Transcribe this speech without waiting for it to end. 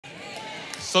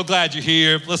So glad you're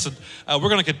here. Listen, we're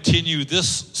going to continue this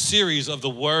series of the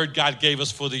word God gave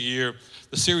us for the year.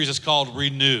 The series is called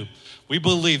Renew. We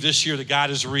believe this year that God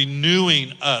is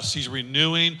renewing us. He's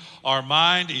renewing our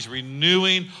mind. He's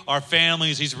renewing our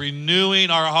families. He's renewing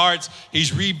our hearts.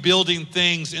 He's rebuilding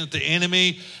things that the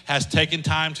enemy has taken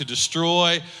time to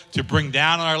destroy, to bring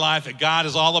down in our life. And God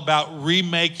is all about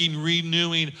remaking,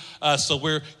 renewing us. So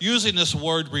we're using this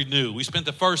word renew. We spent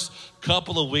the first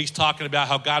couple of weeks talking about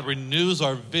how God renews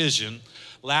our vision.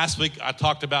 Last week, I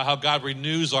talked about how God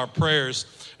renews our prayers,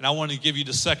 and I want to give you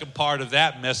the second part of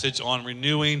that message on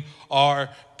renewing our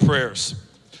prayers.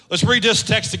 Let's read this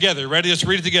text together. Ready? Let's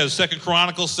read it together. 2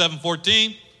 Chronicles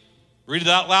 7:14. Read it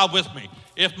out loud with me.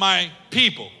 If my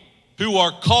people who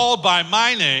are called by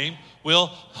my name will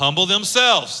humble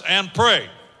themselves and pray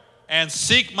and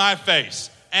seek my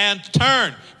face and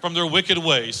turn from their wicked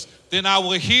ways, then I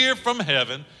will hear from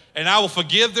heaven and I will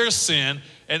forgive their sin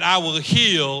and I will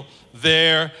heal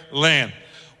their land.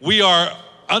 We are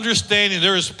understanding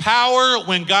there is power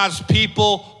when God's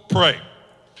people pray.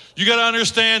 You got to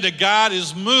understand that God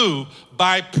is moved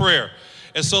by prayer.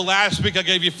 And so last week I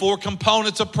gave you 4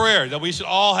 components of prayer that we should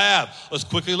all have. Let's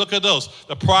quickly look at those.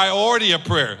 The priority of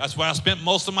prayer. That's where I spent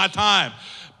most of my time.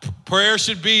 Prayer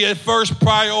should be a first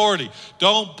priority.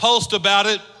 Don't post about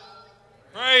it.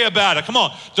 Pray about it. Come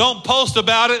on. Don't post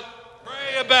about it.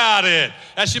 Pray about it.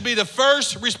 That should be the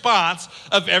first response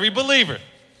of every believer.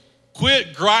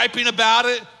 Quit griping about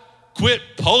it. Quit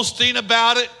posting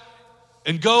about it.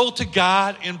 And go to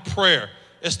God in prayer.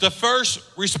 It's the first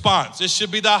response. It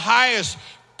should be the highest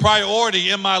priority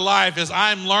in my life as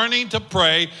I'm learning to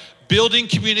pray, building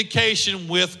communication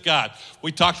with God.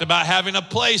 We talked about having a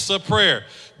place of prayer.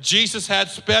 Jesus had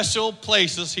special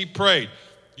places he prayed.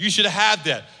 You should have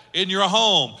that in your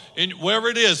home, in wherever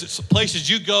it is. It's places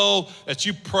you go that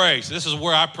you pray. So this is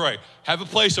where I pray. Have a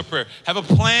place of prayer. Have a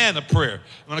plan of prayer.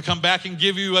 I'm going to come back and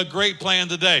give you a great plan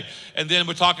today. And then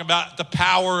we're talking about the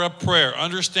power of prayer.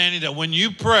 Understanding that when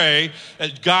you pray,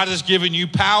 that God has given you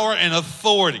power and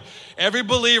authority. Every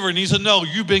believer needs to know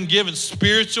you've been given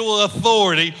spiritual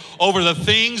authority over the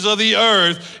things of the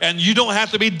earth, and you don't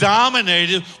have to be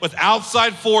dominated with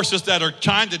outside forces that are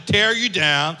trying to tear you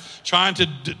down, trying to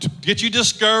get you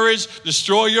discouraged,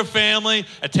 destroy your family,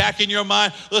 attacking your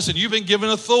mind. Listen, you've been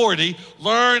given authority.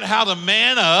 Learn how to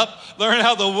man up, learn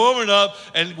how to woman up,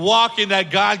 and walk in that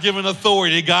God-given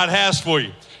authority God has for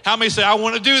you. How many say, I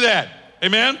want to do that?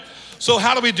 Amen? So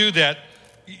how do we do that?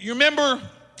 You remember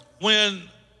when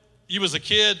you was a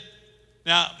kid?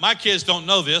 Now, my kids don't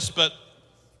know this, but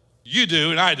you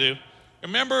do and I do.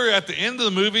 Remember at the end of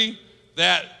the movie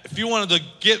that if you wanted to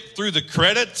get through the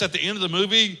credits at the end of the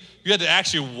movie, you had to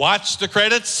actually watch the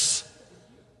credits?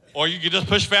 Or you could just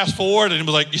push fast forward and it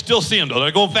was like, you still see them though,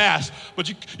 they're going fast. But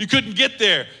you couldn't get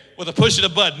there with a push of the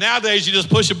button. Nowadays, you just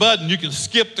push a button, you can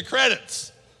skip the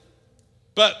credits.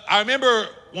 But I remember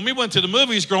when we went to the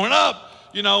movies growing up,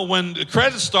 you know, when the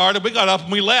credits started, we got up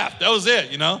and we left. That was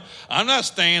it, you know. I'm not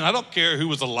staying. I don't care who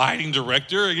was the lighting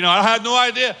director. You know, I had no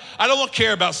idea. I don't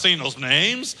care about seeing those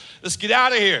names. Let's get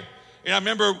out of here. And I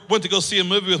remember went to go see a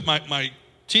movie with my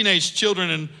teenage children,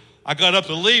 and I got up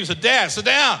to leave and said, Dad, sit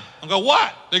down. I go,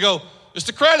 what? They go, it's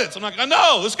the credits. I'm like, I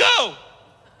know, let's go.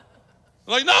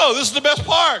 They're like, no, this is the best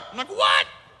part. I'm like, what?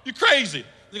 You crazy.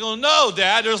 They go, no,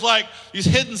 Dad, there's like these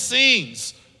hidden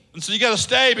scenes. And so you got to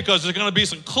stay because there's going to be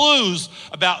some clues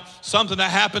about something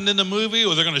that happened in the movie,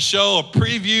 or they're going to show a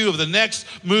preview of the next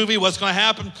movie, what's going to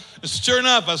happen. And sure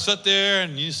enough, I sat there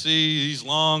and you see these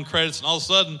long credits, and all of a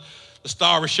sudden the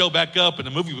star would show back up and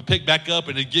the movie would pick back up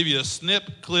and it'd give you a snip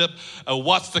clip of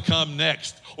what's to come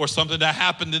next, or something that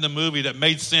happened in the movie that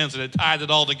made sense and it tied it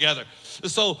all together.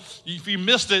 And so if you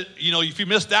missed it, you know, if you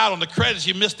missed out on the credits,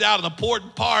 you missed out on an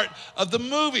important part of the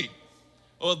movie.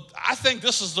 Well, I think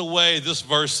this is the way this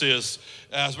verse is,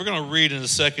 as we're going to read in a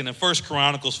second in 1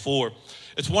 Chronicles 4.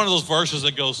 It's one of those verses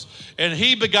that goes, and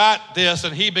he begot this,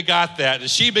 and he begot that, and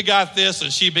she begot this,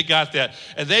 and she begot that,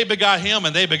 and they begot him,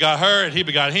 and they begot her, and he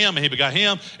begot him, and he begot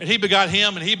him, and he begot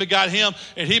him, and he begot him,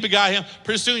 and he begot him.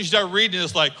 Pretty soon you start reading,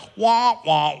 it's like, wah,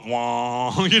 wah,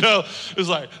 wah. You know, it's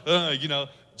like, you know,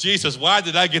 Jesus, why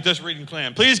did I get this reading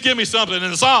plan? Please give me something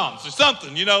in the Psalms or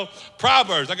something, you know,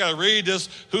 Proverbs. I got to read this,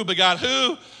 who begot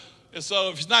who. And so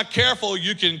if you're not careful,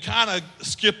 you can kind of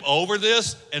skip over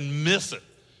this and miss it.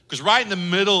 Because right in the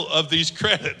middle of these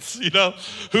credits, you know,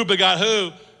 who begot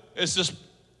who, it's just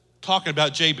talking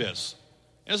about Jabez.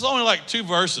 And it's only like 2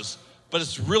 verses, but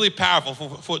it's really powerful.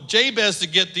 For Jabez to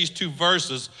get these 2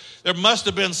 verses, there must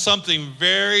have been something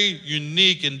very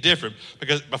unique and different,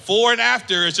 because before and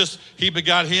after, it's just he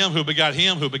begot him, who begot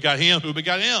him, who begot him, who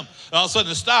begot him. And all of a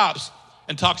sudden it stops,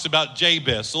 and talks about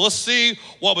Jabez. So let's see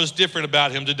what was different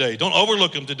about him today. Don't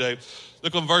overlook him today.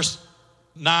 Look on verse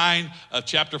 9 of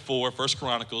chapter 4, 1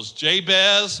 Chronicles.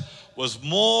 Jabez was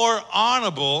more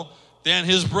honorable than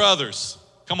his brothers.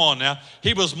 Come on now.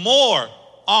 He was more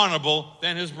honorable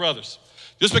than his brothers.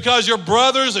 Just because your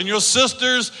brothers and your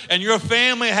sisters and your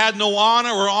family had no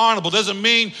honor or honorable doesn't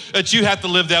mean that you have to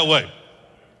live that way.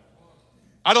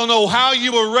 I don't know how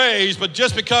you were raised, but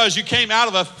just because you came out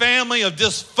of a family of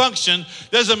dysfunction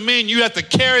doesn't mean you have to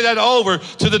carry that over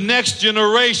to the next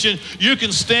generation. You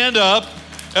can stand up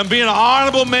and be an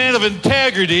honorable man of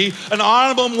integrity, an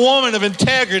honorable woman of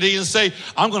integrity, and say,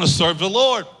 I'm going to serve the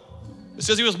Lord. It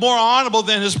says he was more honorable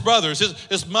than his brothers.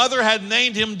 His mother had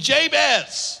named him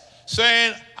Jabez,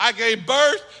 saying, I gave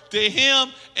birth to him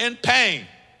in pain.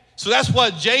 So that's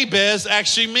what Jabez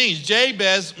actually means.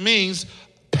 Jabez means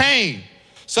pain.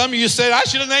 Some of you said, I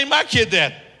should have named my kid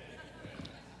that.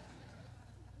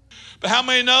 But how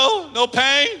many know? No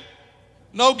pain,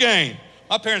 no gain.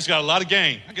 My parents got a lot of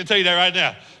gain. I can tell you that right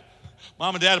now.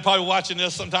 Mom and Dad are probably watching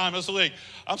this sometime this week.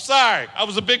 I'm sorry, I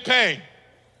was a big pain.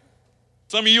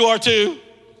 Some of you are too.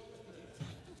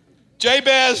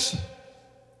 Jabez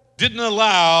didn't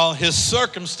allow his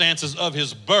circumstances of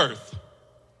his birth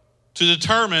to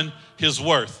determine his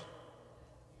worth.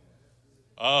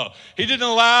 He didn't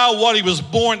allow what he was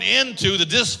born into, the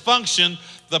dysfunction,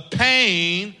 the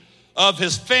pain of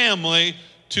his family,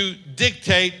 to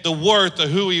dictate the worth of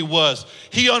who he was.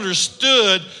 He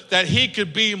understood that he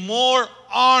could be more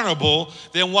honorable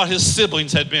than what his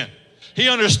siblings had been. He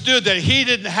understood that he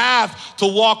didn't have to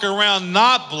walk around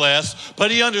not blessed, but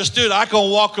he understood I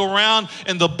can walk around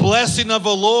in the blessing of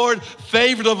the Lord,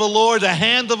 favor of the Lord, the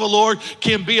hand of the Lord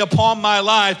can be upon my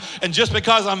life. And just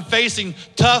because I'm facing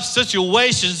tough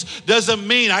situations doesn't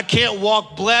mean I can't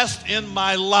walk blessed in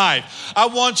my life. I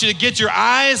want you to get your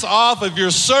eyes off of your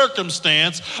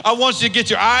circumstance. I want you to get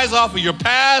your eyes off of your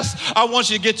past. I want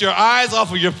you to get your eyes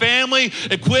off of your family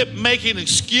and quit making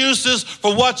excuses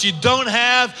for what you don't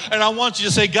have. And I want you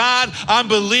to say, God, I'm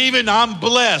believing I'm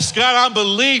blessed. God, I'm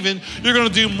believing you're going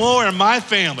to do more in my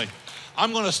family.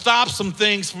 I'm going to stop some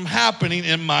things from happening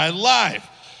in my life.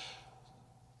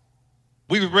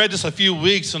 We read this a few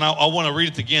weeks, and I want to read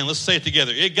it again. Let's say it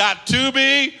together. It got to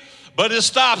me, but it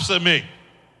stops at me.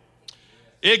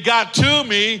 It got to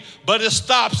me, but it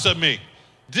stops at me.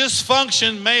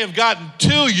 Dysfunction may have gotten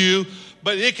to you,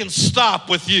 but it can stop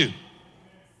with you.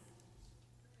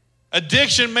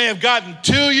 Addiction may have gotten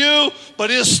to you, but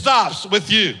it stops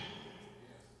with you.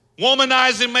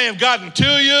 Womanizing may have gotten to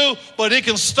you, but it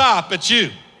can stop at you.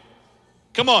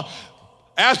 Come on.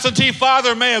 Absentee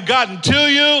father may have gotten to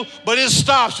you, but it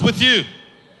stops with you.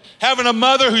 Having a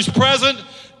mother who's present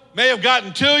may have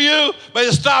gotten to you, but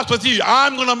it stops with you.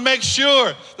 I'm going to make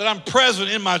sure that I'm present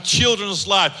in my children's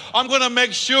life. I'm going to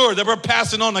make sure that we're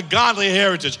passing on a godly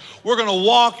heritage. We're going to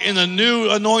walk in a new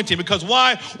anointing because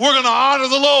why? We're going to honor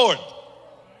the Lord.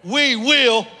 We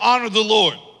will honor the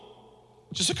Lord.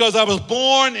 Just because I was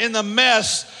born in the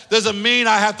mess doesn't mean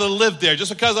I have to live there.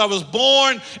 Just because I was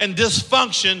born in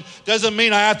dysfunction doesn't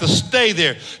mean I have to stay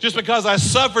there. Just because I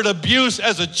suffered abuse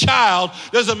as a child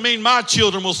doesn't mean my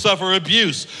children will suffer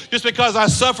abuse. Just because I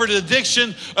suffered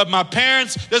addiction of my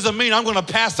parents doesn't mean I'm going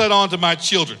to pass that on to my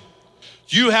children.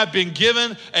 You have been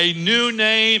given a new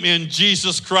name in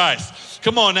Jesus Christ.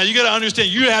 Come on, now you got to understand,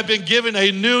 you have been given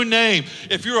a new name.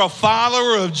 If you're a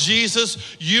follower of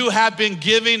Jesus, you have been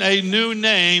given a new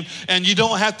name, and you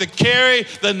don't have to carry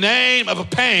the name of a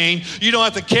pain. You don't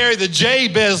have to carry the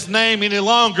Jabez name any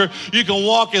longer. You can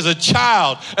walk as a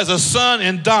child, as a son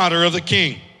and daughter of the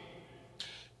King.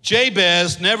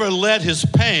 Jabez never let his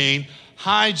pain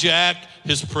hijack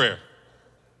his prayer.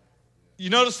 You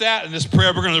notice that in this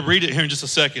prayer? We're going to read it here in just a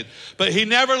second. But he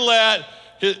never let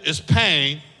his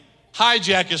pain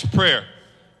hijack his prayer.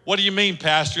 What do you mean,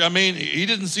 Pastor? I mean, he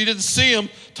didn't see him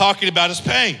talking about his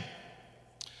pain.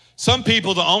 Some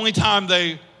people, the only time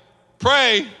they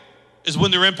pray is when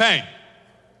they're in pain.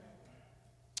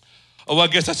 Oh, well, I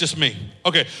guess that's just me.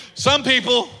 Okay, some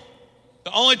people,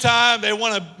 the only time they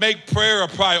want to make prayer a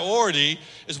priority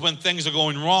is when things are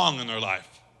going wrong in their life.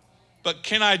 But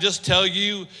can I just tell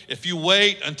you, if you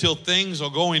wait until things are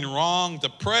going wrong to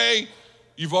pray,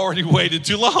 you've already waited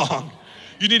too long.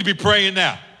 You need to be praying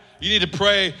now. You need to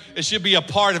pray. It should be a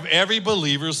part of every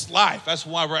believer's life. That's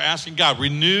why we're asking God,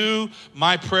 renew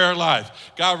my prayer life.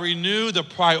 God, renew the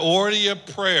priority of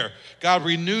prayer. God,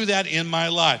 renew that in my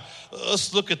life.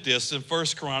 Let's look at this in 1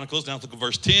 Chronicles. Now look at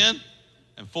verse 10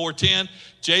 and 4:10.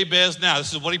 Jabez, now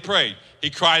this is what he prayed. He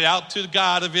cried out to the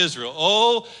God of Israel,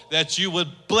 oh, that you would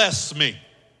bless me.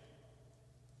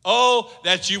 Oh,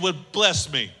 that you would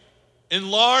bless me.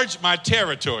 Enlarge my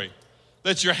territory.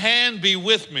 Let your hand be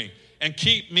with me and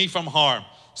keep me from harm,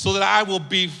 so that I will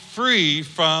be free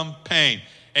from pain.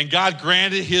 And God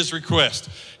granted his request.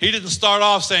 He didn't start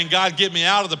off saying, God, get me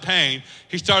out of the pain.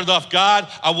 He started off, God,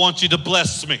 I want you to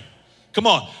bless me. Come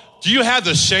on. Do you have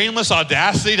the shameless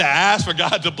audacity to ask for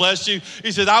God to bless you?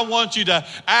 He said, I want you to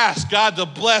ask God to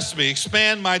bless me,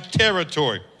 expand my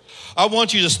territory. I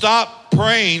want you to stop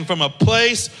praying from a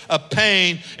place of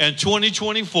pain in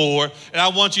 2024, and I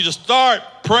want you to start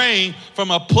praying from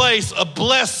a place of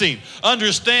blessing.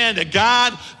 Understand that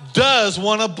God does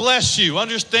want to bless you.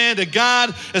 Understand that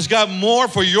God has got more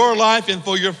for your life and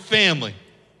for your family.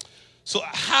 So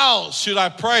how should I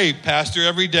pray, Pastor,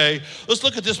 every day? Let's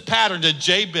look at this pattern that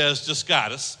Jabez just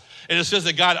got us. And it says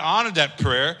that God honored that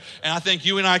prayer, and I think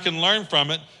you and I can learn from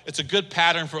it. It's a good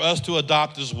pattern for us to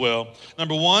adopt as well.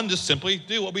 Number one, just simply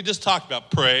do what we just talked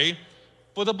about. Pray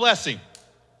for the blessing.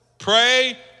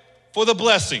 Pray for the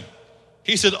blessing.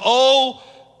 He said, oh,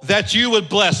 that you would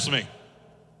bless me.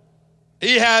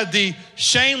 He had the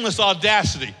shameless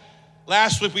audacity.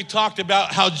 Last week we talked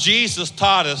about how Jesus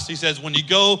taught us. He says, when you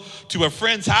go to a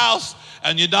friend's house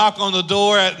and you knock on the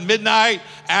door at midnight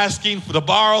asking to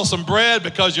borrow some bread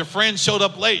because your friend showed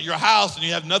up late at your house and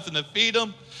you have nothing to feed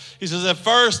them. He says, at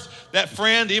first, that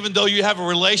friend, even though you have a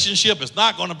relationship, is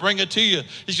not going to bring it to you.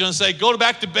 He's going to say, go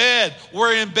back to bed.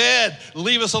 We're in bed.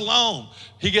 Leave us alone.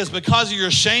 He gets, because of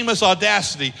your shameless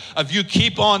audacity of you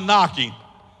keep on knocking,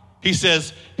 he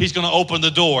says he's going to open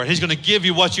the door. He's going to give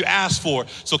you what you ask for.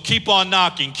 So keep on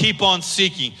knocking, keep on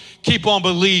seeking, keep on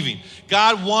believing.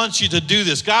 God wants you to do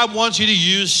this. God wants you to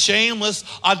use shameless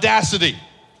audacity.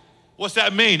 What's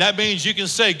that mean? That means you can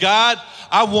say, God,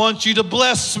 I want you to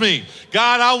bless me.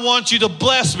 God, I want you to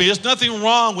bless me. There's nothing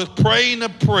wrong with praying a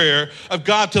prayer of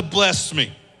God to bless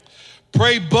me.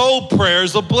 Pray bold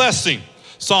prayers of blessing.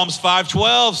 Psalms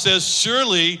 5:12 says,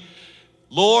 surely,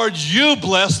 Lord, you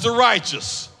bless the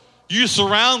righteous. You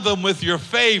surround them with your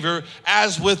favor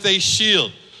as with a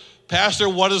shield. Pastor,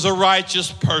 what is a righteous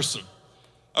person?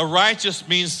 A righteous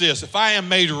means this. If I am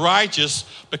made righteous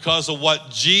because of what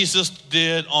Jesus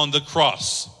did on the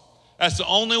cross, that's the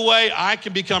only way I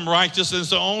can become righteous, and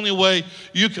it's the only way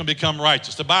you can become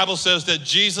righteous. The Bible says that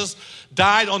Jesus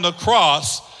died on the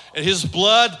cross, and his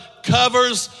blood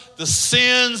covers the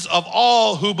sins of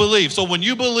all who believe. So when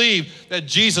you believe that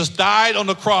Jesus died on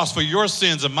the cross for your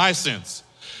sins and my sins,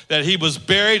 that he was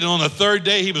buried, and on the third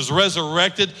day he was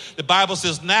resurrected, the Bible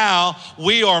says now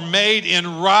we are made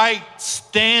in right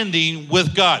standing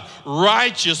with God,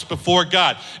 righteous before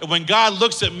God. And when God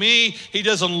looks at me, he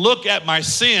doesn't look at my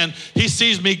sin. He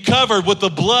sees me covered with the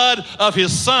blood of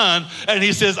his son, and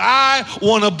he says, I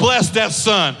want to bless that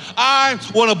son. I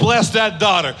want to bless that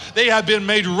daughter. They have been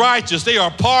made righteous. They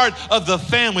are part of the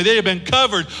family. They have been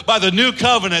covered by the new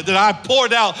covenant that I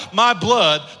poured out my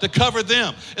blood to cover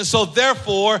them. And so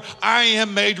therefore, I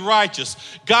am made righteous.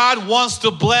 God wants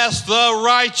to bless the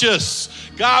righteous.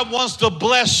 God wants to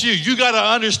bless you. You got to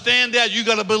understand that. You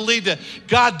got to believe that.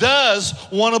 God does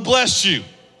want to bless you.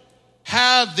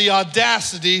 Have the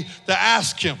audacity to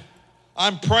ask him.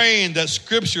 I'm praying that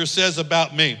Scripture says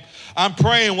about me. I'm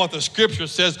praying what the Scripture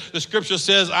says. The Scripture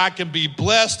says I can be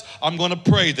blessed. I'm going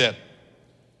to pray that.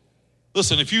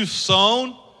 Listen, if you've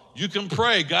sown, you can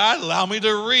pray, God, allow me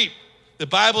to reap. The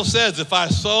Bible says if I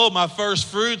sow my first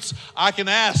fruits, I can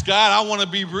ask, God, I want to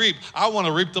be reaped. I want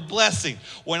to reap the blessing.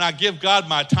 When I give God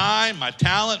my time, my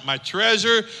talent, my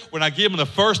treasure, when I give him the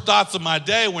first thoughts of my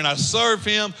day, when I serve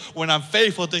him, when I'm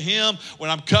faithful to him, when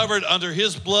I'm covered under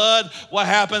his blood, what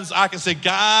happens? I can say,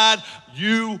 God,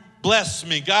 you bless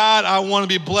me. God, I want to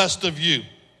be blessed of you.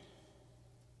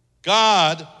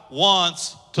 God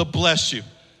wants to bless you.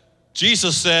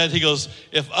 Jesus said, he goes,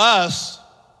 if us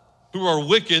who are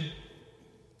wicked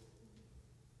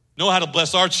know how to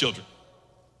bless our children,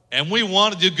 and we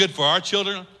want to do good for our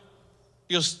children,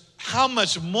 he goes, how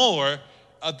much more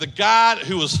of the God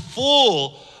who is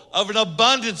full of an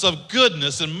abundance of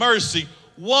goodness and mercy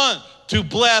want to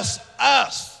bless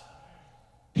us.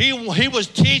 He was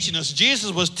teaching us,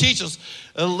 Jesus was teaching us,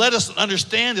 let us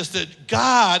understand this, that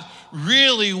God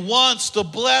really wants to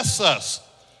bless us.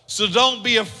 So don't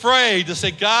be afraid to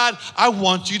say, God, I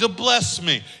want you to bless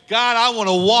me. God, I want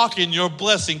to walk in your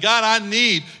blessing. God, I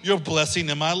need your blessing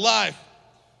in my life.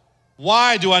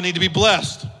 Why do I need to be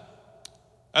blessed?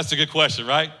 That's a good question,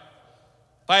 right?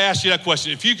 If I ask you that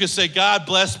question, if you could say, God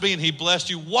bless me and he blessed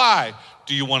you, why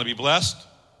do you want to be blessed?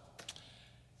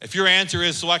 If your answer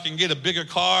is so I can get a bigger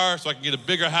car, so I can get a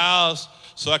bigger house,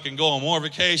 so I can go on more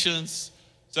vacations,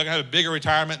 so I can have a bigger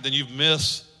retirement, then you've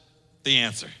missed the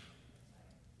answer.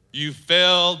 You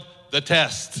failed the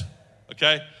test,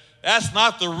 okay? That's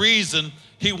not the reason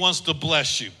he wants to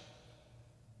bless you.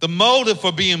 The motive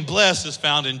for being blessed is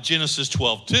found in Genesis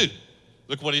 12:2.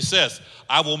 Look what he says.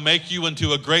 I will make you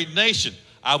into a great nation.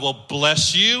 I will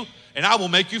bless you, and I will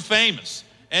make you famous.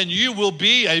 And you will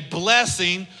be a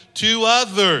blessing to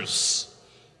others.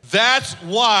 That's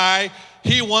why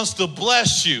he wants to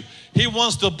bless you. He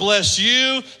wants to bless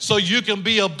you so you can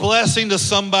be a blessing to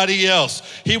somebody else.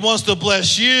 He wants to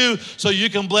bless you so you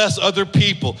can bless other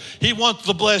people. He wants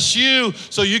to bless you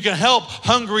so you can help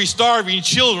hungry, starving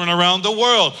children around the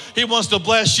world. He wants to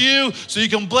bless you so you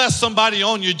can bless somebody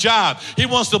on your job. He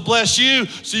wants to bless you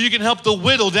so you can help the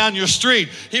widow down your street.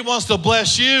 He wants to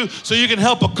bless you so you can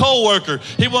help a coworker.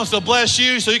 He wants to bless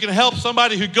you so you can help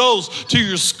somebody who goes to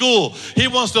your school. He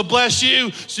wants to bless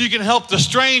you so you can help the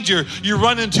stranger you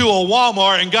run into a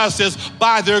Walmart and God says,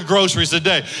 buy their groceries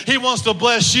today. He wants to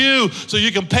bless you so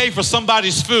you can pay for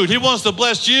somebody's food. He wants to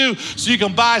bless you so you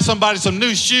can buy somebody some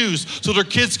new shoes so their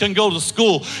kids can go to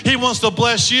school. He wants to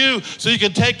bless you so you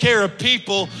can take care of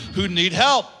people who need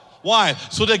help. Why?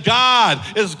 So that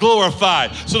God is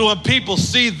glorified. So that when people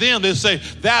see them, they say,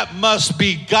 that must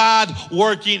be God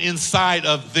working inside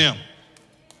of them.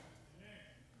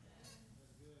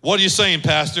 What are you saying,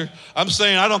 Pastor? I'm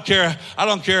saying I don't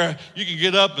care. You can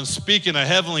get up and speak in a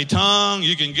heavenly tongue.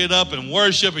 You can get up and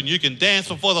worship, and you can dance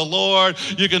before the Lord.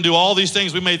 You can do all these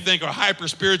things we may think are hyper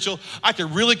spiritual. I could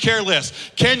really care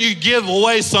less. Can you give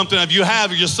away something if you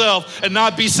have yourself and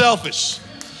not be selfish?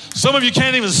 Some of you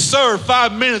can't even serve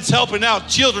 5 minutes helping out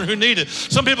children who need it.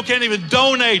 Some people can't even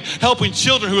donate helping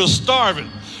children who are starving.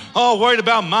 Oh, worried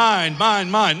about mine.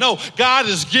 No, God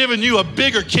has given you a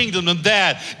bigger kingdom than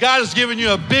that. God has given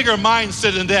you a bigger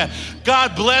mindset than that.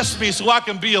 God bless me so I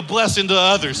can be a blessing to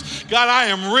others. God, I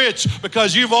am rich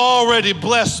because you've already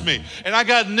blessed me. And I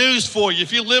got news for you.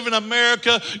 If you live in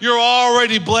America, you're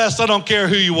already blessed. I don't care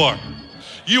who you are.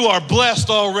 You are blessed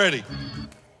already.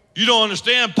 You don't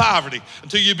understand poverty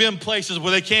until you've been places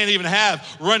where they can't even have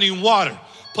running water,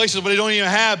 places where they don't even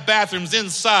have bathrooms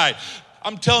inside.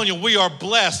 I'm telling you, we are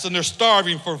blessed and they're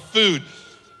starving for food.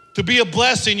 To be a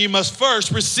blessing, you must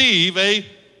first receive a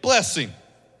blessing.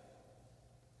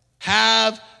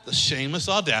 Have the shameless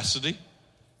audacity.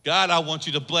 God, I want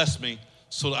you to bless me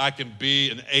so that I can be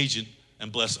an agent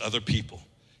and bless other people.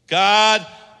 God,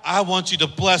 I want you to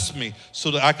bless me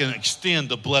so that I can extend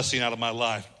the blessing out of my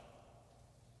life.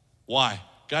 Why?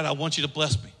 God, I want you to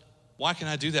bless me. Why can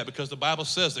I do that? Because the Bible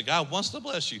says that God wants to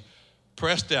bless you.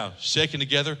 Pressed down, shaken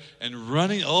together, and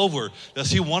running over.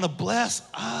 Does he want to bless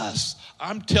us?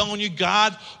 I'm telling you,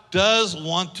 God does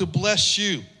want to bless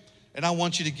you. And I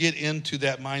want you to get into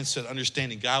that mindset,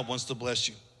 understanding God wants to bless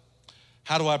you.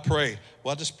 How do I pray?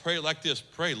 Well, I just pray like this.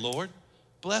 Pray, Lord,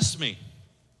 bless me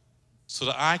so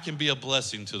that I can be a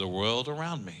blessing to the world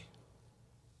around me.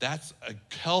 That's a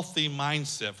healthy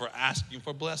mindset for asking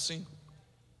for blessing.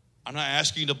 I'm not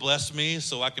asking you to bless me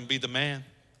so I can be the man.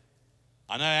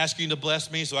 I'm not asking you to bless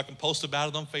me so I can post about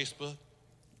it on Facebook.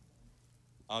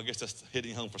 I guess that's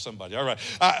hitting home for somebody. All right.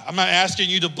 I'm not asking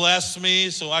you to bless me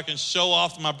so I can show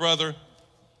off to my brother.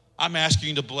 I'm asking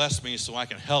you to bless me so I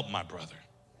can help my brother.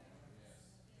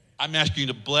 I'm asking you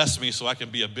to bless me so I can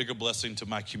be a bigger blessing to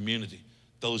my community,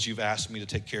 those you've asked me to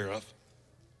take care of.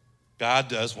 God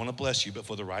does want to bless you, but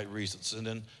for the right reasons. And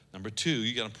then number two,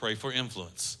 you got to pray for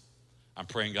influence. I'm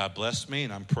praying God bless me,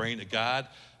 and I'm praying to God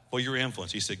for your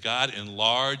influence. He said, God,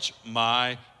 enlarge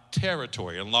my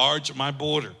territory, enlarge my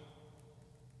border.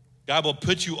 God will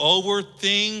put you over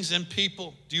things and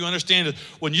people. Do you understand it?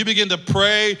 When you begin to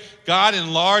pray, God,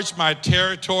 enlarge my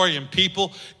territory and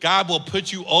people, God will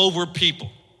put you over people.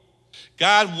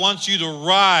 God wants you to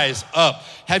rise up.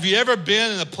 Have you ever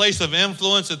been in a place of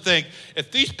influence and think,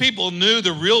 if these people knew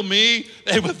the real me,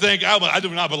 they would think, I do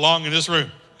not belong in this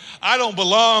room. I don't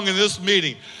belong in this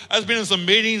meeting. I've been in some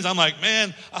meetings, I'm like,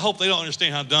 man, I hope they don't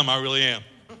understand how dumb I really am.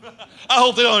 I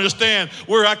hope they don't understand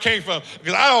where I came from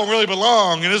because I don't really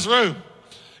belong in this room.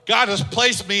 God has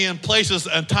placed me in places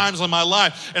and times in my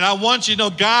life, and I want you to know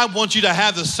God wants you to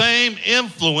have the same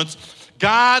influence.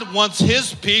 God wants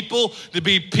his people to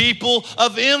be people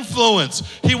of influence.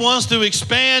 He wants to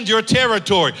expand your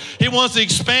territory. He wants to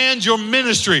expand your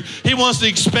ministry. He wants to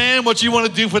expand what you want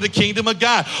to do for the kingdom of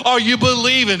God. Are you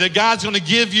believing that God's going to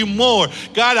give you more?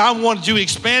 God, I want you to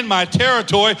expand my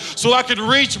territory so I can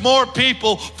reach more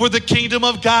people for the kingdom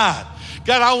of God.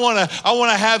 God, I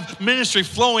want to have ministry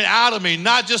flowing out of me,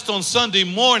 not just on Sunday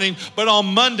morning, but on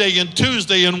Monday and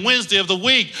Tuesday and Wednesday of the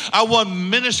week. I want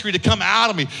ministry to come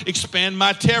out of me, expand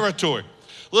my territory.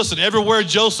 Listen, everywhere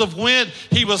Joseph went,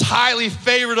 he was highly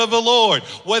favored of the Lord.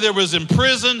 Whether it was in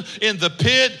prison, in the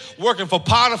pit, working for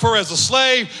Potiphar as a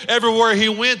slave, everywhere he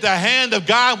went, the hand of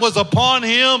God was upon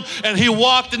him, and he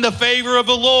walked in the favor of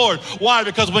the Lord. Why?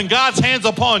 Because when God's hand's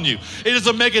upon you, it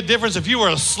doesn't make a difference if you were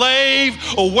a slave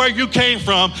or where you came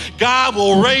from. God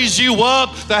will raise you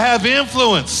up to have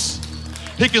influence.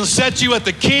 He can set you at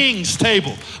the king's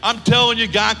table. I'm telling you,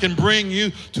 God can bring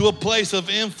you to a place of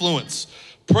influence.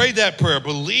 Pray that prayer.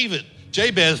 Believe it.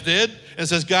 Jabez did, and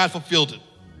says God fulfilled it.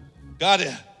 God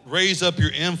raise up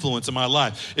your influence in my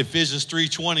life. Ephesians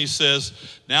 3:20 says,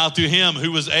 now to him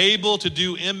who was able to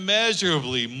do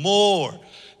immeasurably more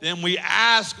than we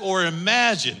ask or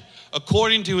imagine,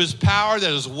 according to his power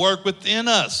that is worked within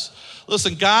us.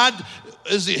 Listen, God,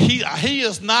 he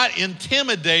is not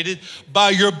intimidated by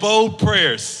your bold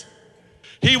prayers.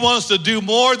 He wants to do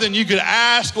more than you could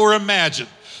ask or imagine.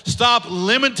 Stop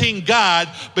limiting God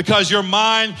because your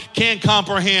mind can't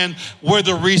comprehend where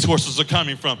the resources are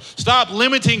coming from. Stop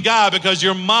limiting God because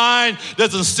your mind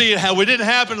doesn't see it. How it didn't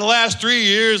happen the last 3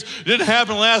 years, it didn't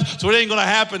happen so it ain't going to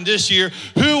happen this year.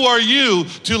 Who are you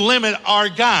to limit our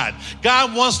God?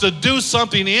 God wants to do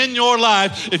something in your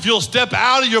life if you'll step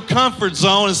out of your comfort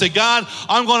zone and say, God,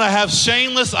 I'm going to have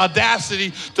shameless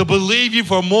audacity to believe you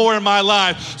for more in my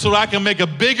life so that I can make a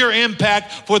bigger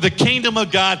impact for the kingdom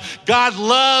of God. God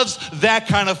loves that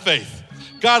kind of faith.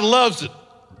 God loves it,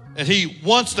 and he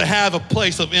wants to have a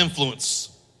place of influence.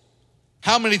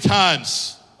 How many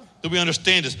times do we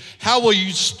understand this? How will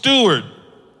you steward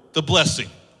the blessing?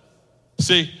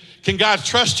 See, can God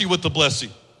trust you with the blessing?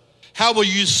 How will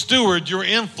you steward your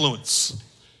influence?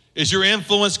 Is your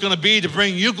influence going to be to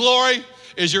bring you glory?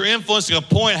 Is your influence going to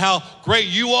point how great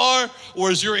you are? Or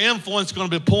is your influence going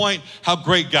to be point how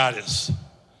great God is?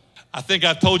 I think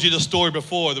I've told you this story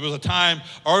before. There was a time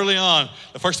early on,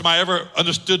 the first time I ever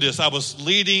understood this, I was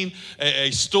leading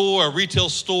a store, a retail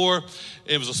store.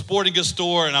 It was a sporting goods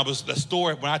store, and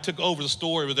when I took over the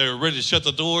store, they were ready to shut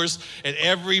the doors. And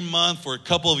every month for a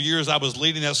couple of years I was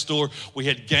leading that store, we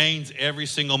had gains every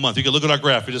single month. You can look at our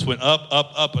graph. It just went up,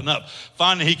 up, up, and up.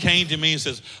 Finally, he came to me and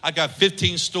says, I got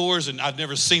 15 stores, and I've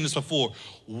never seen this before.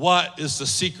 What is the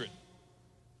secret?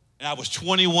 And I was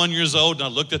 21 years old, and I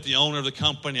looked at the owner of the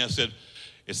company. I said,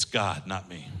 it's God, not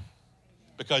me.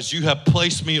 Because you have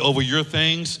placed me over your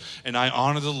things, and I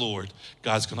honor the Lord.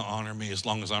 God's going to honor me as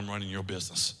long as I'm running your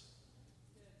business.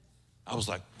 I was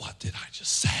like, what did I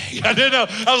just say? I didn't know.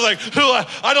 I was like,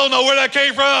 I don't know where that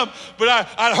came from, but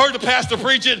I heard the pastor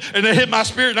preach it, and it hit my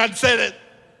spirit, and I said it.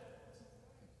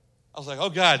 I was like,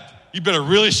 oh, God, you better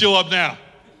really show up now.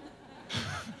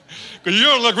 Because you're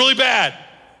going to look really bad.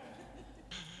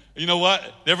 You know what?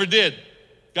 Never did.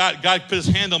 God put his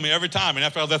hand on me every time. And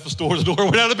after I left the door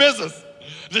went out of business.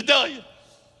 Just tell you.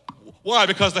 Why?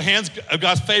 Because the hands of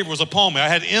God's favor was upon me. I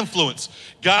had influence.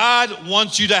 God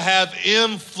wants you to have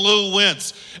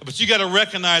influence. But you got to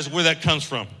recognize where that comes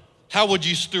from. How would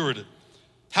you steward it?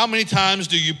 How many times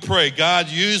do you pray, God,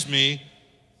 use me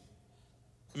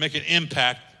to make an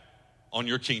impact on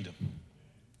your kingdom?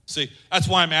 See, that's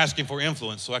why I'm asking for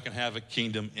influence, so I can have a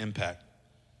kingdom impact.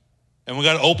 And when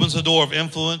God opens the door of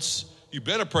influence, you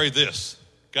better pray this.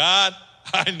 God,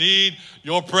 I need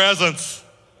your presence.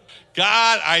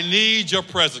 God, I need your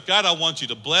presence. God, I want you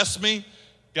to bless me.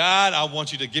 God, I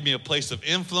want you to give me a place of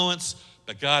influence.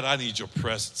 But God, I need your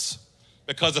presence.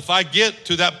 Because if I get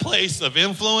to that place of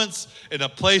influence and a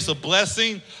place of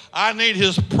blessing, I need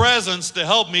his presence to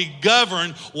help me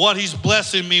govern what he's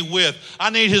blessing me with. I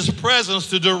need his presence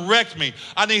to direct me.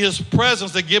 I need his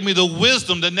presence to give me the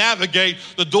wisdom to navigate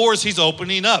the doors he's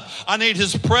opening up. I need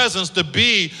his presence to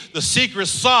be the secret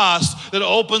sauce that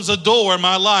opens a door in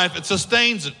my life and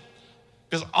sustains it.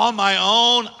 Because on my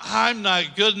own, I'm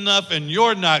not good enough and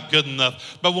you're not good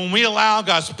enough. But when we allow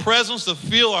God's presence to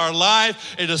fill our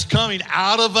life, it is coming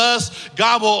out of us.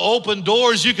 God will open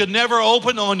doors you could never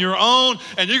open on your own,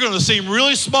 and you're going to seem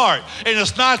really smart. And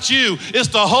it's not you, it's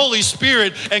the Holy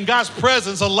Spirit and God's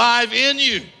presence alive in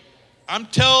you. I'm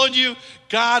telling you,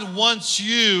 God wants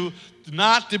you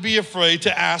not to be afraid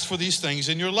to ask for these things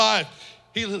in your life.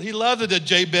 He loved it that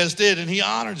Jabez did, and he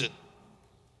honored it.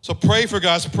 So pray for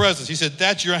God's presence. He said,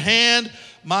 that your hand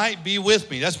might be with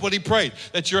me. That's what he prayed,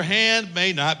 that your hand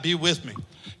may not be with me.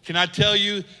 Can I tell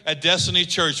you, at Destiny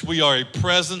Church, we are a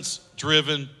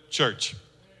presence-driven church.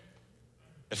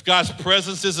 If God's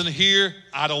presence isn't here,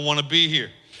 I don't want to be here.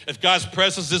 If God's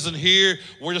presence isn't here,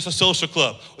 we're just a social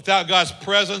club. Without God's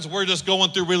presence, we're just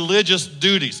going through religious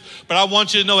duties. But I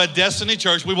want you to know at Destiny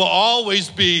Church, we will always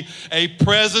be a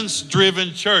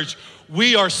presence-driven church.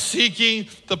 We are seeking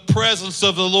the presence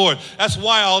of the Lord. That's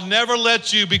why I'll never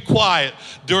let you be quiet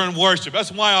during worship.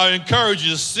 That's why I encourage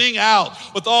you to sing out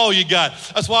with all you got.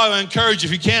 That's why I encourage you,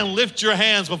 if you can, lift your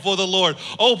hands before the Lord.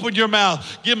 Open your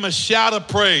mouth. Give him a shout of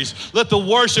praise. Let the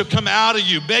worship come out of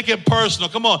you. Make it personal.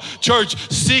 Come on, church,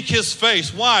 seek his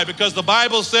face. Why? Because the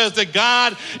Bible says that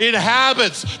God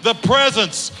inhabits the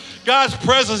presence. God's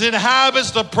presence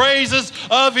inhabits the praises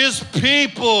of his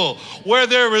people. Where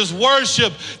there is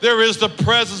worship, there is the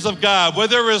presence of God. Where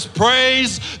there is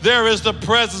praise, there is the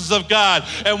presence of God.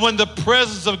 And when the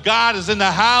presence of God is in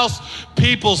the house,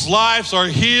 people's lives are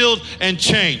healed and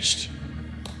changed.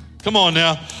 Come on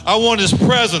now. I want his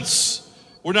presence.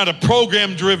 We're not a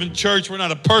program-driven church. We're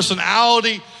not a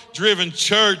personality-driven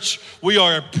church. We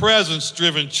are a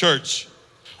presence-driven church.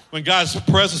 When God's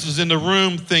presence is in the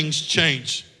room, things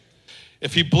change.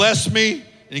 If he blessed me and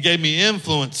he gave me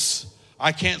influence,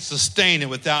 I can't sustain it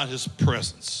without his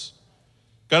presence.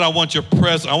 God, I want your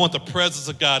presence. I want the presence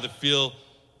of God to fill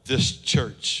this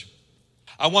church.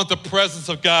 I want the presence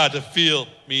of God to fill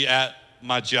me at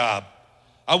my job.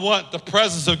 I want the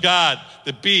presence of God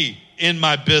to be in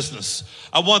my business.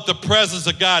 I want the presence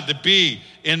of God to be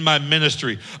in my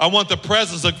ministry. I want the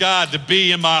presence of God to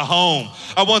be in my home.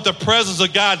 I want the presence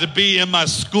of God to be in my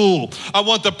school. I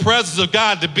want the presence of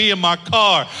God to be in my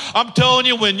car. I'm telling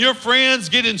you, when your friends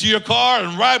get into your car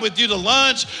and ride with you to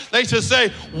lunch, they should say,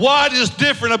 what is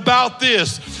different about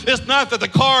this? It's not that the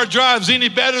car drives any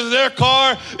better than their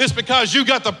car. It's because you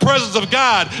got the presence of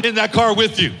God in that car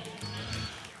with you.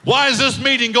 Why is this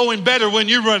meeting going better when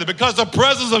you run it? Because the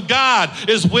presence of God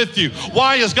is with you.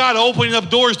 Why is God opening up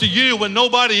doors to you when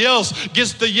nobody else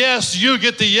gets the yes? You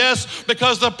get the yes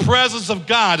because the presence of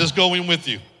God is going with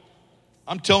you.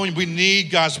 I'm telling you, we need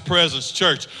God's presence,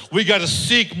 church. We got to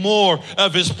seek more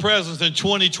of his presence in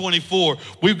 2024.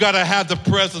 We've got to have the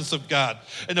presence of God.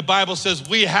 And the Bible says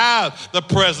we have the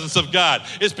presence of God.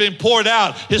 It's been poured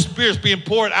out. His Spirit's being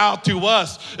poured out to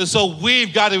us. And so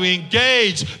we've got to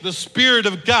engage the Spirit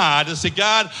of God and say,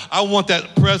 God, I want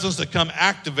that presence to come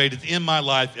activated in my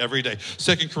life every day.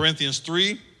 2 Corinthians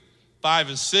 3, 5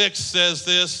 and 6 says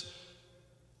this,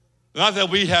 not that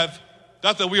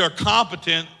we are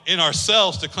competent in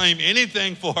ourselves to claim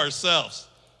anything for ourselves,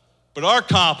 but our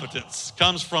competence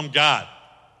comes from God.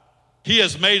 He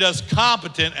has made us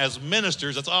competent as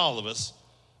ministers, that's all of us,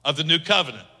 of the new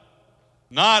covenant.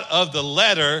 Not of the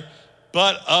letter,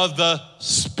 but of the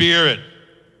Spirit.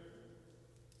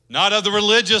 Not of the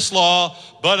religious law,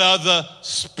 but of the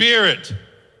Spirit.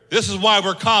 This is why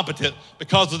we're competent,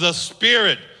 because of the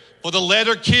Spirit. For the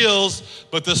letter kills,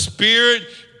 but the Spirit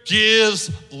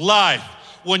gives life.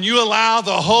 When you allow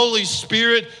the Holy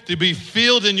Spirit to be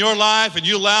filled in your life and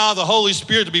you allow the Holy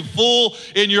Spirit to be full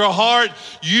in your heart,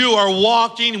 you are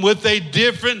walking with a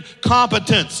different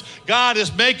competence. God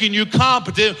is making you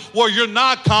competent where you're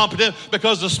not competent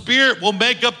because the Spirit will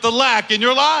make up the lack in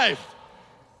your life.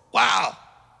 Wow.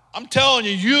 I'm telling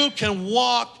you, you can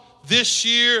walk this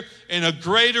year in a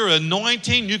greater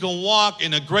anointing. You can walk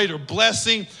in a greater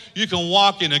blessing. You can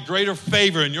walk in a greater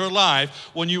favor in your life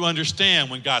when you understand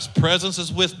when God's presence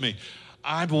is with me.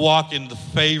 I walk in the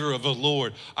favor of the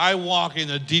Lord. I walk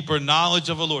in a deeper knowledge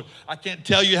of the Lord. I can't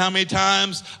tell you how many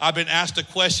times I've been asked a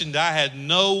question that I had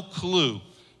no clue,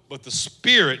 but the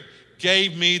Spirit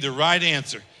gave me the right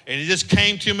answer. And it just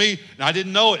came to me, and I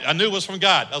didn't know it. I knew it was from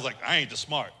God. I was like, I ain't the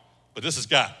smart, but this is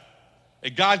God.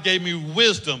 And God gave me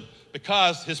wisdom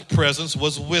because his presence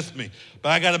was with me. But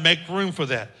I got to make room for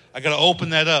that. I got to open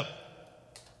that up.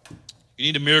 You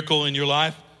need a miracle in your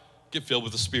life? Get filled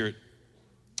with the Spirit.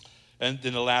 And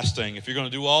then the last thing, if you're going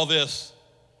to do all this,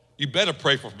 you better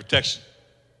pray for protection.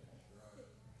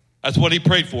 That's what he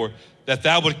prayed for, that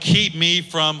thou would keep me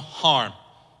from harm.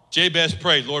 Jabez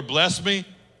prayed, Lord, bless me,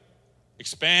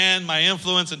 expand my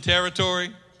influence and territory.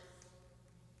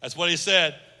 That's what he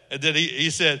said. And then he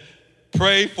said,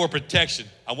 pray for protection.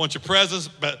 I want your presence,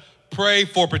 but pray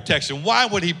for protection. Why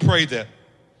would he pray that?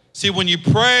 See, when you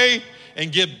pray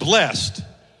and get blessed,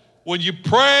 when you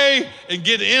pray and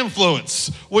get influence,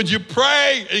 when you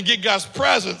pray and get God's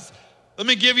presence, let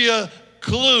me give you a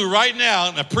clue right now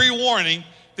and a pre-warning.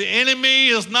 The enemy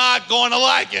is not going to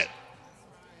like it.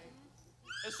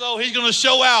 And so he's going to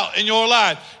show out in your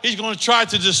life. He's going to try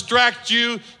to distract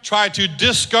you, try to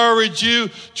discourage you,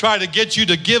 try to get you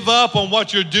to give up on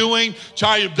what you're doing,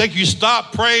 try to make you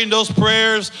stop praying those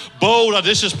prayers, bold,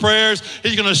 audacious prayers.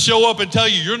 He's going to show up and tell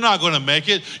you you're not going to make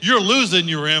it. You're losing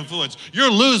your influence.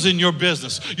 You're losing your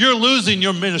business. You're losing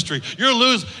your ministry. You're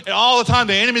losing. And all the time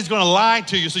the enemy's going to lie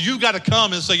to you. So you've got to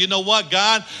come and say, you know what,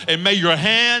 God, and may your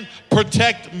hand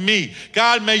protect me.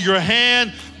 God, may your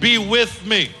hand be with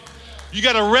me. You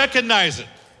got to recognize it.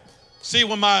 See,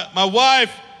 when my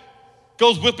wife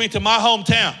goes with me to my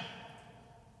hometown,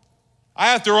 I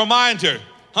have to remind her,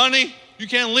 honey, you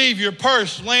can't leave your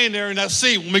purse laying there in that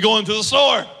seat when we go into the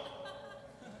store.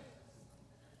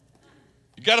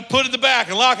 You got to put it in the back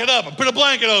and lock it up and put a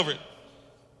blanket over it.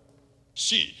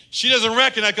 She doesn't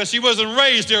recognize because she wasn't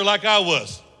raised there like I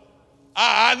was.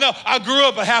 I know. I grew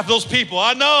up with half those people.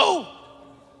 I know.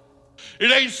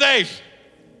 It ain't safe.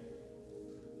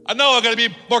 I know I got to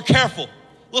be more careful.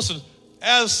 Listen,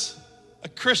 as a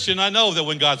Christian, I know that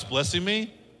when God's blessing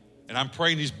me and I'm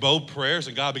praying these bold prayers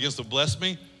and God begins to bless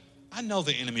me, I know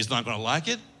the enemy's not going to like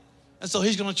it. And so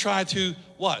he's going to try to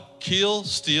what? Kill,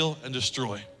 steal, and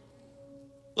destroy.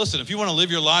 Listen, if you want to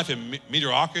live your life in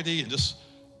mediocrity and just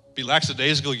be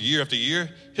lackadaisical year after year,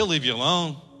 he'll leave you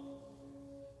alone.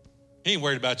 He ain't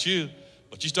worried about you.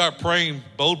 But you start praying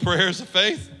bold prayers of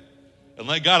faith and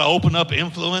let God open up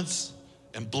influence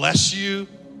and bless you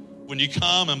when you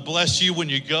come and bless you when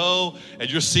you go,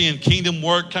 and you're seeing kingdom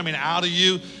work coming out of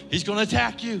you, he's going to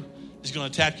attack you. He's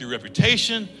going to attack your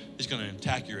reputation. He's going to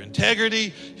attack your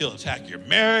integrity. He'll attack your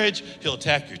marriage. He'll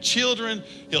attack your children.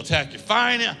 He'll attack your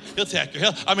finance. He'll attack your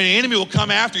health. I mean, the enemy will come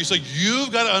after you. So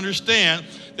you've got to understand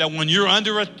that when you're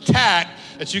under attack,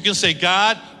 that you can say,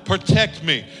 God, protect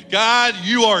me. God,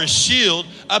 you are a shield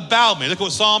about me. Look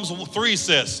what Psalms 3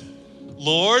 says.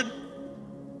 Lord,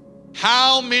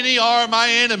 how many are my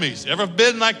enemies? Ever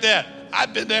been like that?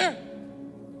 I've been there.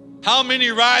 How many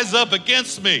rise up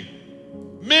against me?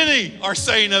 Many are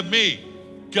saying of me,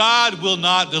 God will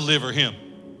not deliver him.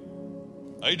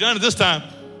 Are you done at this time?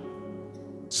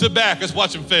 Sit back, let's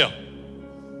watch them fail.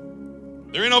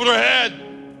 They're in over their head.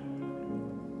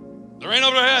 They're in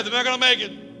over their head. They're not going to make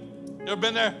it. You ever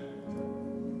been there?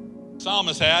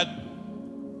 Psalmist had.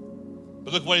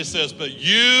 But look what he says. But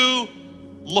you,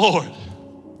 Lord,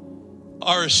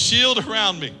 are a shield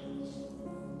around me,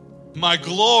 my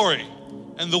glory,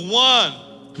 and the one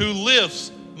who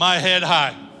lifts my head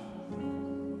high.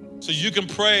 So you can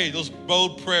pray those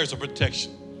bold prayers of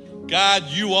protection. God,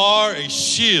 you are a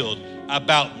shield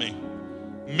about me.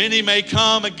 Many may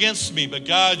come against me, but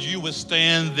God, you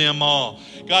withstand them all.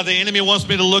 God, the enemy wants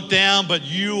me to look down, but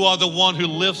you are the one who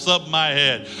lifts up my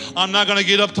head. I'm not going to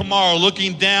get up tomorrow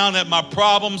looking down at my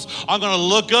problems. I'm going to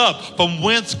look up from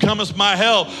whence cometh my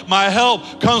help. My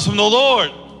help comes from the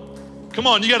Lord. Come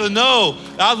on, you got to know.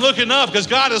 I'm looking up because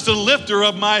God is the lifter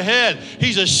of my head.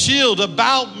 He's a shield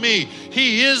about me.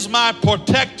 He is my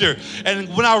protector. And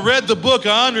when I read the book,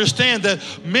 I understand that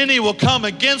many will come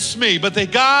against me, but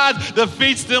that God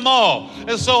defeats them all.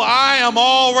 And so I am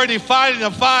already fighting a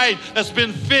fight that's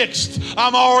been fixed.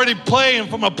 I'm already playing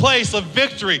from a place of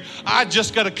victory. I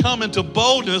just got to come into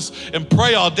boldness and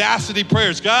pray audacity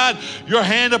prayers. God, your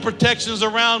hand of protection is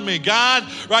around me. God,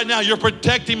 right now you're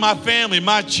protecting my family,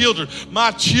 my children.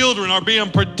 My children are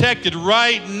being protected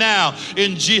right now.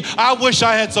 I wish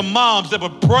I had some moms that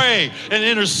would pray and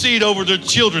intercede over their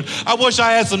children. I wish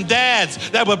I had some dads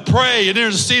that would pray and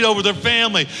intercede over their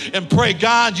family and pray,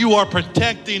 God, you are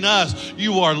protecting us.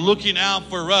 You are looking out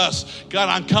for us. God,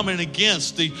 I'm coming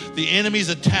against the enemy's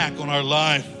attack on our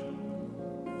life.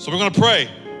 So we're going to pray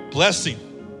blessing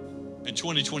in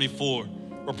 2024.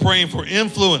 We're praying for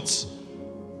influence.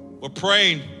 We're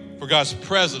praying for God's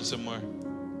presence, and we're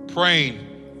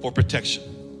praying for protection.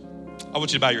 I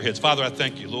want you to bow your heads. Father, I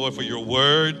thank you, Lord, for your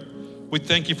word. We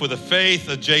thank you for the faith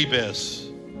of Jabez.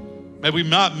 May we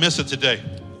not miss it today.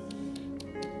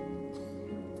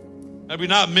 May we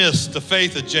not miss the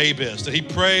faith of Jabez, that he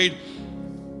prayed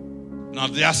in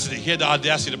audacity. He had the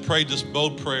audacity to pray this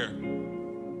bold prayer.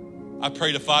 I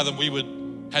pray to Father we would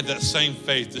have that same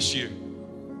faith this year,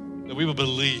 that we would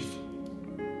believe.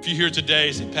 If you're here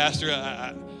today, say, Pastor,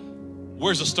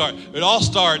 where's the start? It all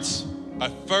starts by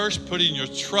first putting your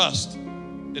trust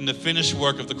in the finished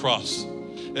work of the cross.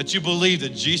 That you believe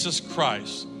that Jesus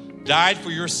Christ died for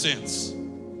your sins,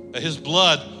 that his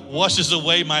blood washes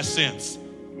away my sins.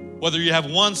 Whether you have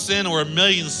one sin or a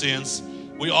million sins,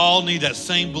 we all need that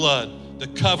same blood to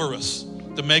cover us,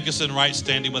 to make us in right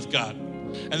standing with God.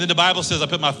 And then the Bible says, I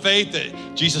put my faith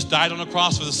that Jesus died on the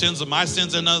cross for the sins of my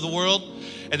sins and of the world,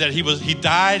 and that he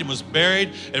died and was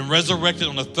buried and resurrected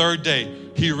on the third day.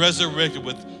 He resurrected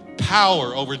with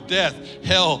power over death,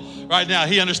 hell. Right now,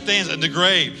 he understands in the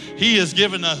grave. He has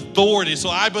given authority. So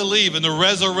I believe in the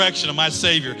resurrection of my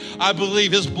Savior. I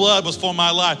believe his blood was for my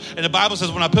life. And the Bible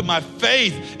says when I put my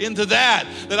faith into that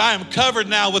I am covered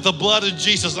now with the blood of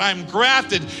Jesus. I am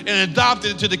grafted and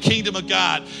adopted into the kingdom of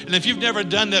God. And if you've never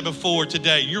done that before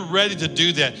today, you're ready to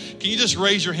do that. Can you just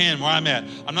raise your hand where I'm at?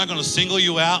 I'm not going to single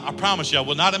you out. I promise you, I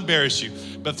will not embarrass you.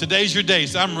 But today's your day,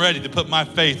 so I'm ready to put my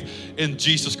faith in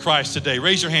Jesus Christ today.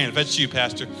 Raise your hand if that's you,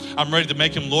 Pastor. I'm ready to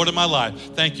make him Lord of my life.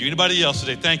 Thank you. Anybody else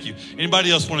today? Thank you. Anybody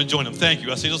else want to join him? Thank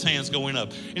you. I see those hands going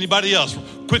up. Anybody else?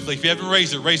 Quickly, if you haven't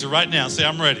raised it right now. Say,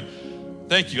 I'm ready.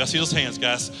 Thank you. I see those hands,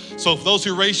 guys. So for those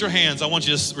who raise your hands, I want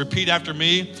you to repeat after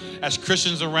me. As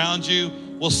Christians around you,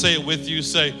 we'll say it with you.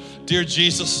 Say, Dear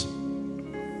Jesus,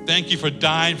 thank you for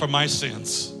dying for my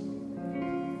sins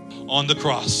on the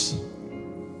cross.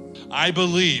 I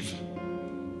believe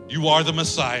you are the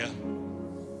Messiah,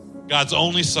 God's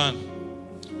only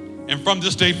Son. And from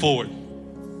this day forward,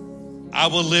 I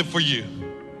will live for you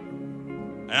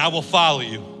and I will follow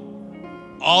you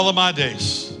all of my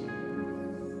days.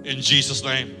 In Jesus'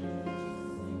 name.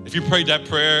 If you prayed that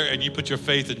prayer and you put your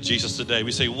faith in Jesus today,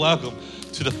 we say, welcome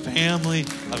to the family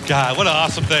of God. What an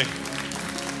awesome thing.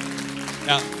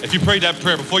 Now, if you prayed that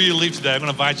prayer, before you leave today, I'm going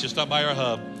to invite you to stop by our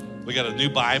hub. We got a new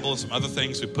Bible and some other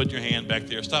things. We put in your hand back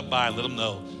there. Stop by and let them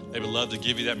know. They would love to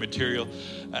give you that material.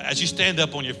 As you stand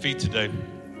up on your feet today,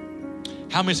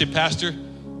 how many say, Pastor,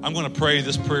 I'm going to pray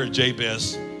this prayer of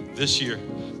Jabez this year.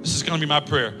 This is going to be my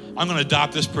prayer. I'm going to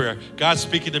adopt this prayer. God's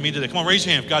speaking to me today. Come on, raise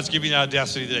your hand if God's giving you the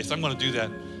audacity today. So I'm going to do that.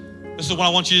 This is what I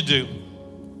want you to do.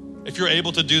 If you're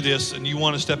able to do this and you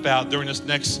want to step out during this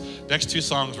next two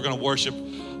songs, we're going to worship.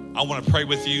 I want to pray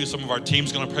with you. Some of our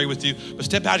team's going to pray with you. But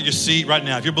step out of your seat right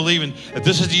now. If you're believing that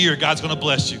this is the year God's going to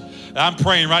bless you. I'm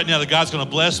praying right now that God's going to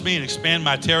bless me and expand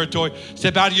my territory.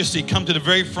 Step out of your seat. Come to the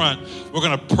very front. We're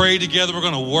going to pray together. We're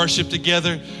going to worship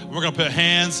together. We're going to put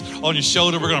hands on your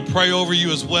shoulder. We're going to pray over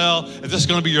you as well. If this is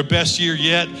going to be your best year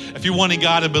yet, if you're wanting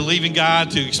God and believing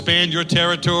God to expand your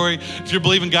territory, if you're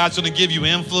believing God's going to give you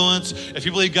influence, if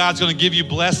you believe God's going to give you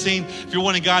blessing, if you're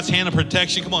wanting God's hand of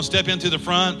protection, come on, step into the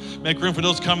front. Make room for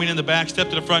those coming in the back. Step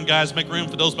to the front, guys. Make room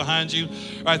for those behind you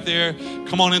right there.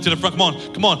 Come on into the front.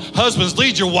 Come on. Husbands,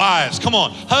 lead your wives. Come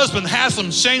on. Husband, have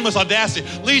some shameless audacity.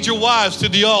 Lead your wives to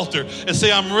the altar and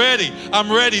say, I'm ready.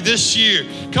 I'm ready this year.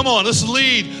 Come on, let's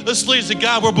lead. Let's lead to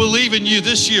God. We're believing you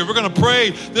this year. We're going to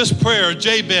pray this prayer,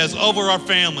 Jabez, over our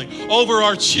family, over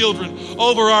our children,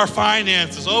 over our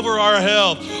finances, over our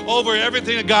health, over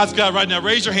everything that God's got right now.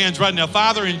 Raise your hands right now.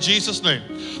 Father, in Jesus' name.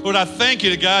 Lord, I thank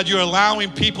you, God, you're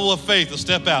allowing people of faith to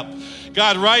step out.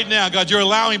 God, right now, God, you're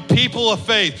allowing people of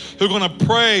faith who are going to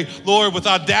pray, Lord, with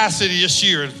audacity this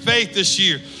year and faith this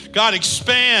year. God,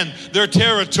 expand their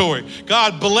territory.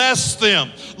 God, bless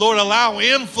them. Lord, allow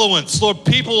influence. Lord,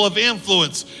 people of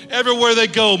influence. Everywhere they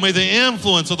go, may the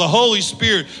influence of the Holy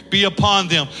Spirit be upon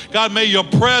them. God, may your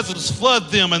presence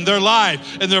flood them and their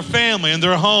life and their family and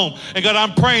their home. And God,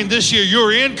 I'm praying this year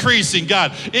you're increasing,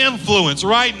 God, influence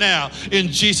right now in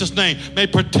Jesus' name. May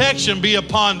protection be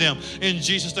upon them in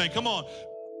Jesus' name. Come on.